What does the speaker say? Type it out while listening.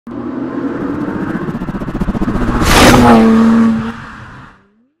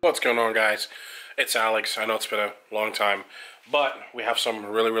What's going on, guys? It's Alex. I know it's been a long time, but we have some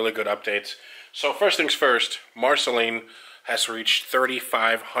really good updates. So first things first, Marceline has reached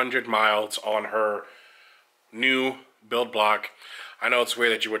 3,500 miles on her new build block. I know it's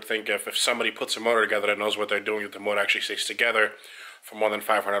weird that you would think if somebody puts a motor together that knows what they're doing, that the motor actually stays together for more than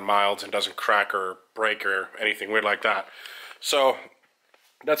 500 miles and doesn't crack or break or anything weird like that. So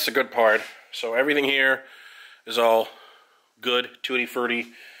that's the good part. So everything here is all good, tutti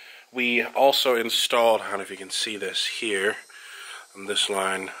frutti. We also installed, I don't know if you can see this here, on this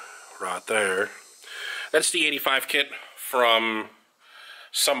line right there. That's the 85 kit from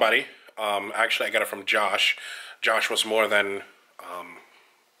somebody. Actually, I got it from Josh. Josh was more than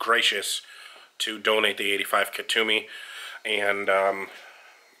gracious to donate the 85 kit to me. And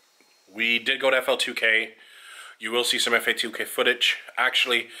we did go to FL2K. You will see some FA2K footage.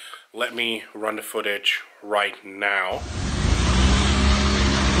 Actually, let me run the footage right now.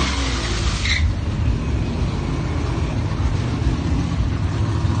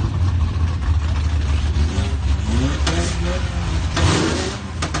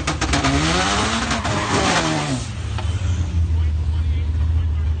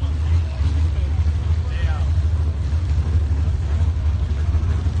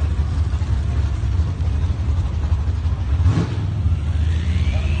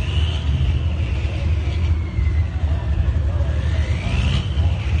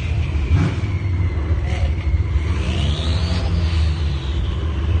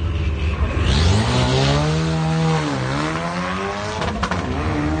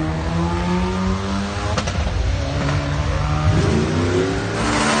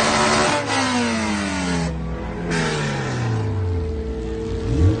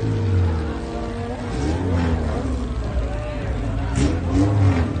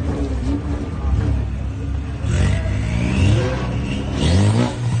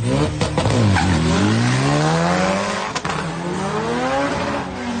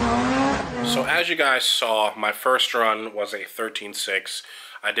 So as you guys saw, my first run was a 13.6.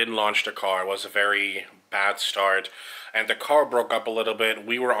 I didn't launch the car. It was a very bad start. And the car broke up a little bit.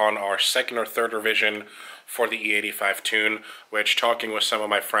 We were on our second or third revision for the E85 tune, which, talking with some of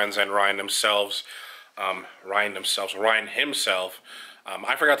my friends and Ryan himself, I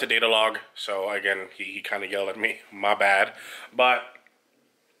forgot the data log. So again, he kind of yelled at me. My bad. But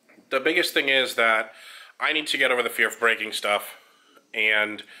the biggest thing is that I need to get over the fear of breaking stuff.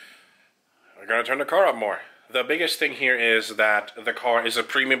 And we're going to turn the car up more. The biggest thing here is that the car is a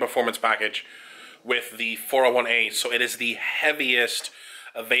premium performance package with the 401A, so it is the heaviest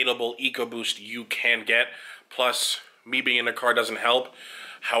available Ecoboost you can get. Plus, me being in the car doesn't help.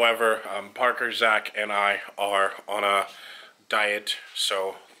 However, Parker, Zach, and I are on a diet,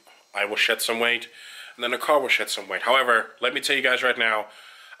 so I will shed some weight, and then the car will shed some weight. However, let me tell you guys right now,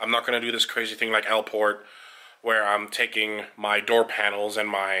 I'm not going to do this crazy thing like L-Port, where I'm taking my door panels and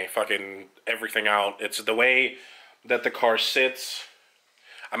my fucking everything out. It's the way that the car sits.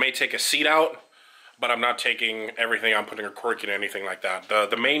 I may take a seat out, but I'm not taking everything. I'm putting a cork in or anything like that.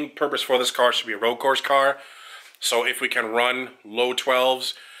 The main purpose for this car should be a road course car. So if we can run low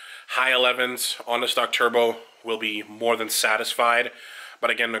 12s, high 11s on the stock turbo, we'll be more than satisfied.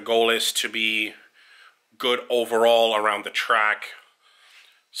 But again, the goal is to be good overall around the track.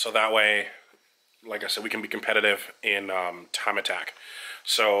 So that way, like I said, we can be competitive in time attack.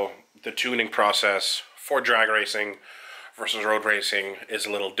 So the tuning process for drag racing versus road racing is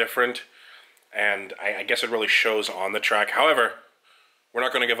a little different, and I guess it really shows on the track. However, we're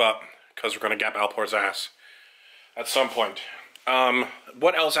not going to give up, because we're going to gap Alport's ass at some point.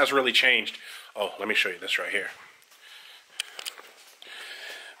 What else has really changed? Oh, let me show you this right here.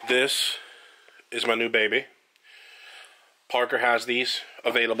 This is my new baby. Parker has these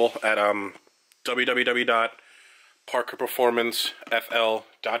available at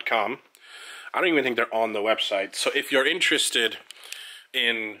www.parkerperformancefl.com. I don't even think they're on the website. So if you're interested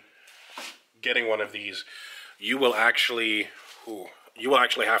in getting one of these, you will actually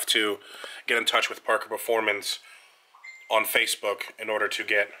have to get in touch with Parker Performance on Facebook in order to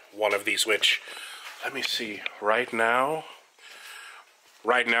get one of these, which, let me see, right now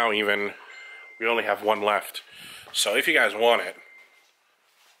even, we only have one left. So if you guys want it,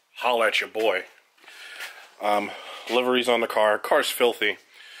 holla at your boy. Livery's on the car. Car's filthy.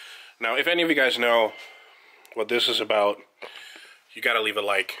 Now, if any of you guys know what this is about, you gotta leave a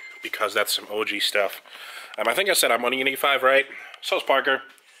like, because that's some OG stuff. I think I said I'm on E85, right? So is Parker.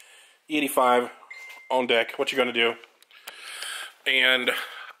 E85 on deck. What you gonna do? And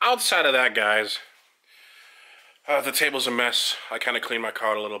outside of that, guys, the table's a mess. I kind of cleaned my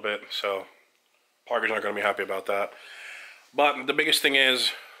car a little bit, so Parker's not going to be happy about that. But the biggest thing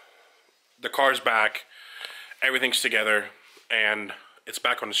is the car's back, everything's together, and it's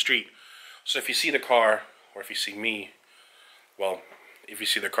back on the street. So if you see the car, or if you see me, well, if you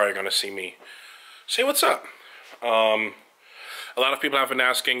see the car, you're going to see me. Say what's up. A lot of people have been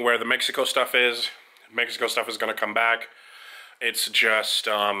asking where the Mexico stuff is. Mexico stuff is going to come back. It's just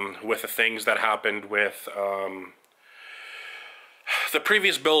with the things that happened with the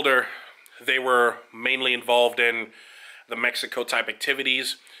previous builder, they were mainly involved in the Mexico type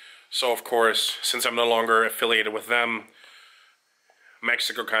activities. So of course, since I'm no longer affiliated with them,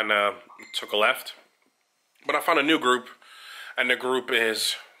 Mexico kind of took a left. But I found a new group, and the group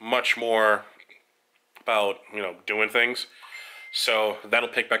is much more about, you know, doing things. So that'll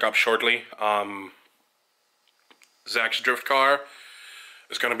pick back up shortly. Zach's drift car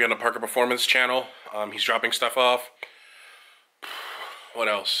is going to be on the Parker Performance channel. He's dropping stuff off. What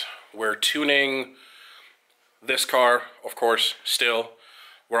else? We're tuning this car, of course, still.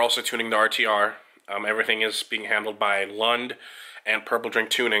 We're also tuning the RTR. Everything is being handled by Lund and Purple Drink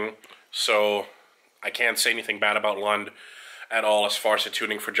Tuning. So I can't say anything bad about Lund at all as far as the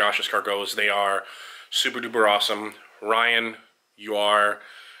tuning for Josh's car goes. They are super duper awesome. Ryan, you are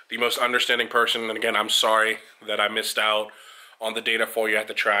the most understanding person, and again, I'm sorry that I missed out on the data for you at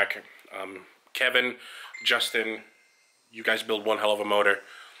the track. Kevin, Justin, you guys build one hell of a motor.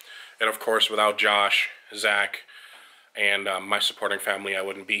 And of course, without Josh, Zach, and my supporting family, I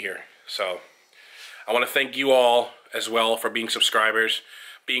wouldn't be here. So I want to thank you all as well for being subscribers,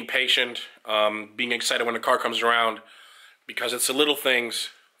 being patient, being excited when the car comes around, because it's the little things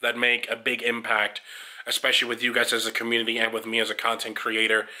that make a big impact, especially with you guys as a community and with me as a content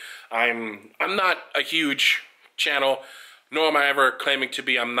creator. I'm not a huge channel, nor am I ever claiming to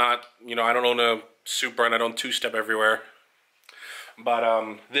be. I'm not, you know, I don't own a Supra and I don't two-step everywhere.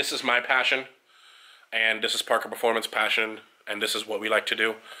 But this is my passion, and this is Parker Performance passion, and this is what we like to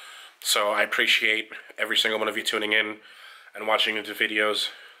do. So I appreciate every single one of you tuning in and watching the videos.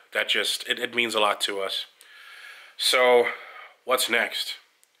 That just, it means a lot to us. So what's next?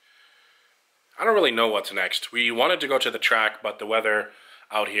 I don't really know what's next. We wanted to go to the track, but the weather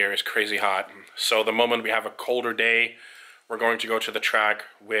out here is crazy hot. So the moment we have a colder day, we're going to go to the track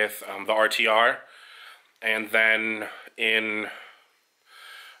with the RTR. And then in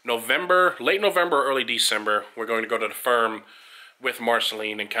November, late November, early December, we're going to go to the firm with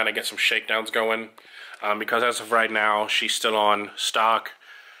Marceline and kind of get some shakedowns going. Because as of right now, she's still on stock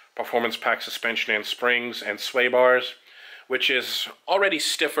performance pack suspension and springs and sway bars, which is already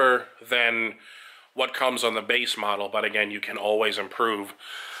stiffer than what comes on the base model, but again, you can always improve.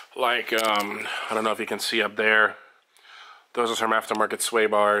 Like, I don't know if you can see up there, those are some aftermarket sway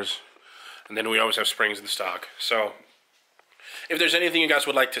bars, and then we always have springs in stock. So, if there's anything you guys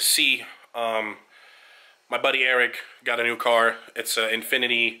would like to see, my buddy Eric got a new car. It's an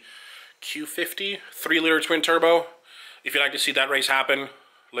Infiniti Q50, 3-liter twin turbo. If you'd like to see that race happen,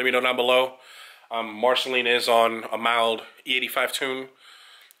 let me know down below. Marceline is on a mild E85 tune,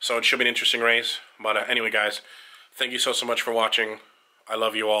 so it should be an interesting race. But anyway, guys, thank you so much for watching. I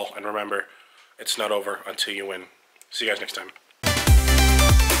love you all, and remember, it's not over until you win. See you guys next time.